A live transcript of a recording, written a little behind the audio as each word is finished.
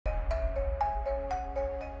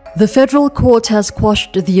The federal court has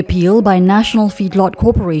quashed the appeal by National Feedlot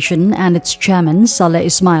Corporation and its chairman, Salleh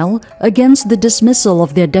Ismail, against the dismissal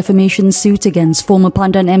of their defamation suit against former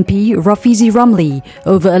Pandan MP Rafizi Ramli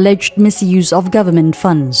over alleged misuse of government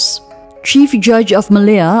funds. Chief Judge of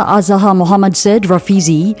Malaya, Azhar Mohammed said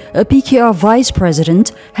Rafizi, a PKR vice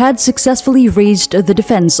president, had successfully raised the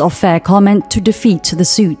defense of fair comment to defeat the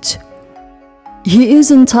suit. He is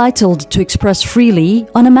entitled to express freely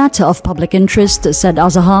on a matter of public interest, said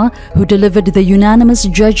Azhar, who delivered the unanimous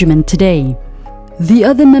judgment today. The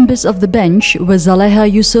other members of the bench were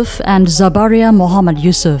Zaleha Yusuf and Zabaria Muhammad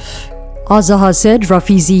Yusuf. Azhar said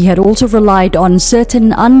Rafizi had also relied on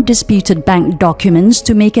certain undisputed bank documents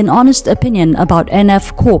to make an honest opinion about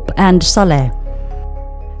NFCorp and Salleh.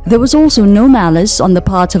 There was also no malice on the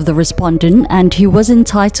part of the respondent and he was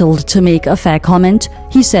entitled to make a fair comment,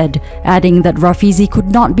 he said, adding that Rafizi could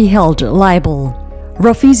not be held liable.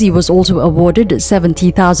 Rafizi was also awarded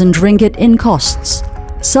 70,000 ringgit in costs.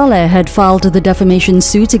 Salleh had filed the defamation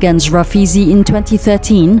suit against Rafizi in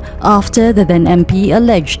 2013 after the then MP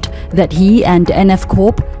alleged that he and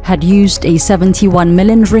NFCorp had used a 71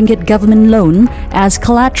 million ringgit government loan as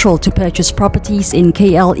collateral to purchase properties in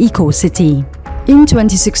KL Eco City. In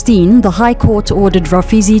 2016, the High Court ordered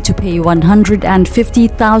Rafizi to pay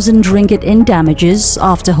 150,000 ringgit in damages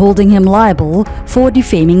after holding him liable for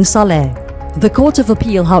defaming Salleh. The Court of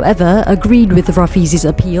Appeal, however, agreed with Rafizi's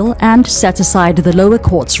appeal and set aside the lower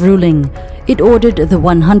court's ruling. It ordered the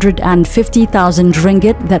 150,000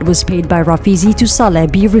 ringgit that was paid by Rafizi to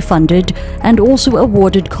Salleh be refunded and also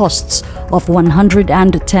awarded costs of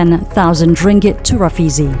 110,000 ringgit to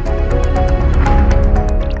Rafizi.